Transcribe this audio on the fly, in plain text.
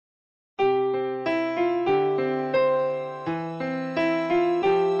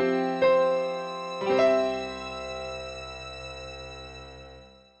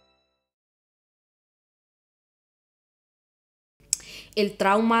El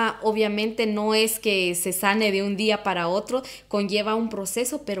trauma obviamente no es que se sane de un día para otro, conlleva un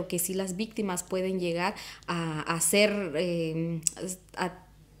proceso, pero que sí las víctimas pueden llegar a ser, a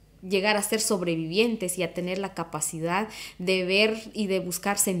llegar a ser sobrevivientes y a tener la capacidad de ver y de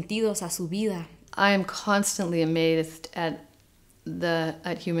buscar sentidos a su vida. I am constantly amazed at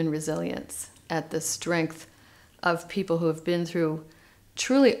human resilience, at the strength of people who have been through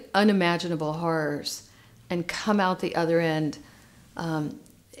truly unimaginable horrors and come out the other end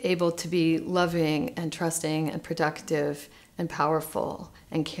able to be loving and trusting and productive and powerful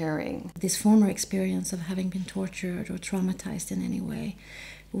and caring. This former experience of having been tortured or traumatized in any way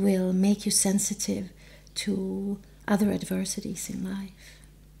will make you sensitive to other adversities in life.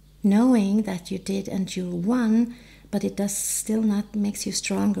 Knowing that you did endure one, but it does still not makes you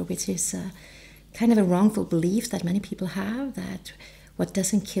stronger, which is a kind of a wrongful belief that many people have, that what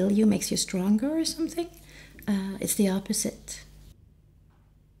doesn't kill you makes you stronger or something. It's the opposite.